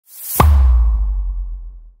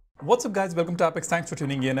What's up guys, welcome to Apex. Thanks for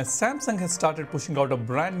tuning in. As Samsung has started pushing out a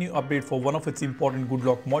brand new update for one of its important good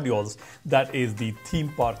lock modules, that is the theme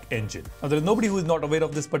park engine. Now there is nobody who is not aware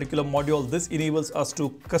of this particular module. This enables us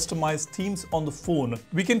to customize themes on the phone.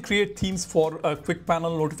 We can create themes for a quick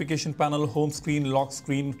panel, notification panel, home screen, lock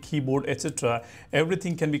screen, keyboard, etc.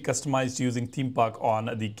 Everything can be customized using theme park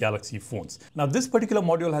on the Galaxy phones. Now this particular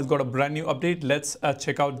module has got a brand new update. Let's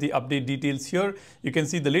check out the update details here. You can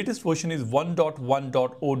see the latest version is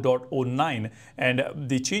 1.1.0.09 and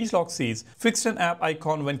the changelog says fixed an app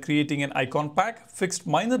icon when creating an icon pack, fixed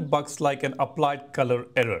minor bugs like an applied color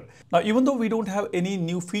error. Now even though we don't have any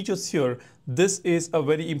new features here, this is a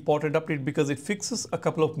very important update because it fixes a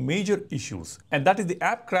couple of major issues, and that is the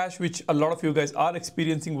app crash which a lot of you guys are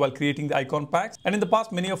experiencing while creating the icon packs. And in the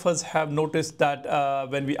past, many of us have noticed that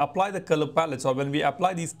when we apply the color palettes or when we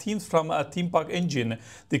apply these themes from a theme park engine,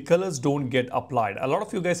 the colors don't get applied. A lot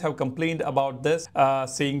of you guys have complained about this,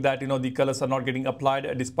 saying that the colors are not getting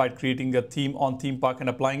applied despite creating a theme on theme park and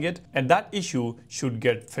applying it, and that issue should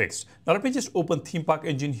get fixed. Now let me just open theme park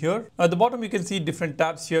engine here. At the bottom you can see different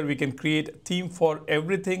tabs here. We can create theme for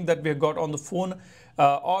everything that we have got on the phone,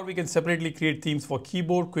 or we can separately create themes for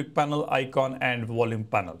keyboard, quick panel, icon and volume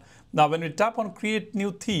panel. Now when we tap on create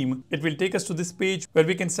new theme, it will take us to this page where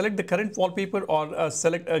we can select the current wallpaper or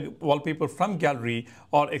select a wallpaper from gallery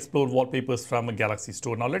or explore wallpapers from a Galaxy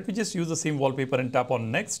store. Now let me just use the same wallpaper and tap on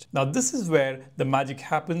next. Now this is where the magic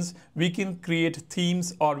happens. We can create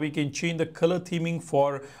themes or we can change the color theming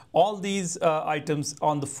for all these items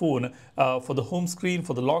on the phone, for the home screen,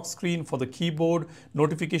 for the lock screen, for the keyboard,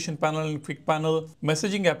 notification panel and quick panel,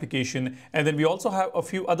 messaging application. And then we also have a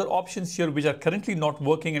few other options here which are currently not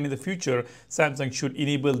working, and in the future Samsung should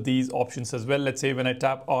enable these options as well. Let's say when I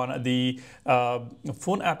tap on the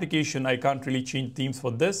phone application, I can't really change themes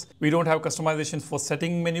for this. We don't have customizations for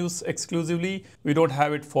setting menus exclusively. We don't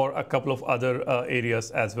have it for a couple of other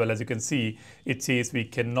areas as well. As you can see, it says we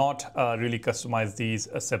cannot really customize these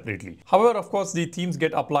separately. However, of course, the themes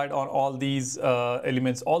get applied on all these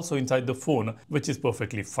elements also inside the phone, which is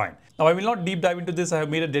perfectly fine. Now I will not deep dive into this. I have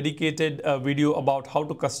made a dedicated video about how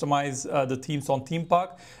to customize the themes on theme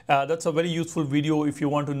park. That's a very useful video if you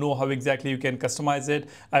want to know how exactly you can customize it.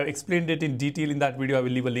 I've explained it in detail in that video. I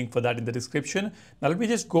will leave a link for that in the description. Now let me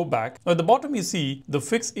just go back. Now at the bottom you see the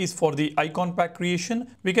fix is for the icon pack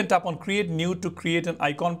creation. We can tap on create new to create an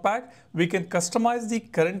icon pack. We can customize the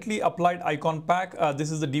currently applied icon pack.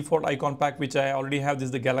 This is the default icon pack which I already have. This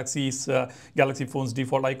is the Galaxy phone's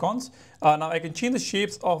default icons. Now I can change the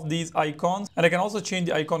shapes of these icons, and I can also change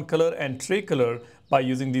the icon color and tray color by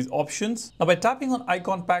using these options. Now by tapping on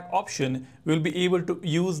icon pack option, we'll be able to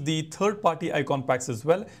use the third-party icon packs as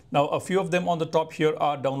well. Now a few of them on the top here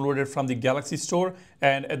are downloaded from the Galaxy store,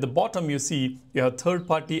 and at the bottom you see you have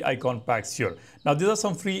third-party icon packs here. Now these are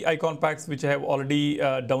some free icon packs which I have already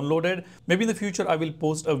downloaded. Maybe in the future I will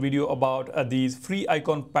post a video about these free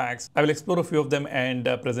icon packs. I will explore a few of them and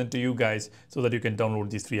present to you guys so that you can download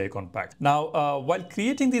these free icon packs. Now while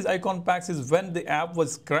creating these icon packs is when the app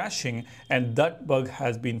was crashing, and that bug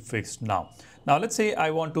has been fixed now. Now let's say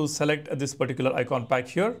I want to select this particular icon pack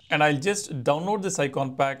here, and I'll just download this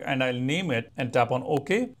icon pack and I'll name it and tap on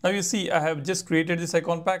OK. Now you see I have just created this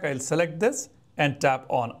icon pack. I'll select this and tap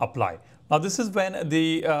on apply. Now this is when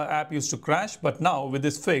the app used to crash, but now with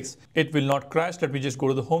this fix, it will not crash. Let me just go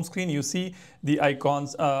to the home screen. You see the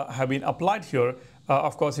icons have been applied here.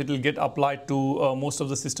 Of course, it will get applied to most of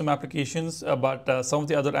the system applications, but some of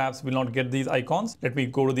the other apps will not get these icons. Let me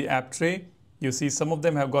go to the app tray. You see some of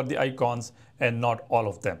them have got the icons and not all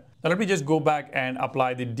of them. Now let me just go back and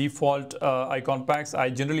apply the default icon packs.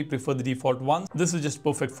 I generally prefer the default ones. This is just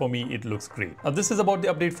perfect for me. It looks great. Now this is about the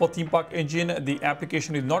update for theme park engine. The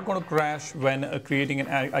application is not going to crash when creating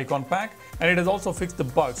an icon pack, and it has also fixed the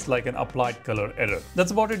bugs like an applied color error.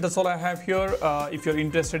 That's about it. That's all I have here. If you're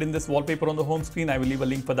interested in this wallpaper on the home screen, I will leave a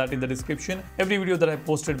link for that in the description. Every video that I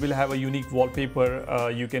posted will have a unique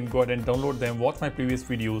wallpaper. You can go ahead and download them. Watch my previous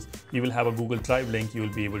videos. You will have a Google Drive link. You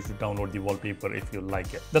will be able to download the wallpaper if you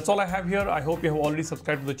like it. That's all I have here. I hope you have already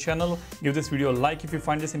subscribed to the channel. Give this video a like if you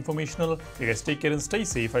find this informational. You guys take care and stay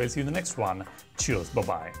safe. I will see you in the next one. Cheers.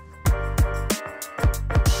 Bye-bye.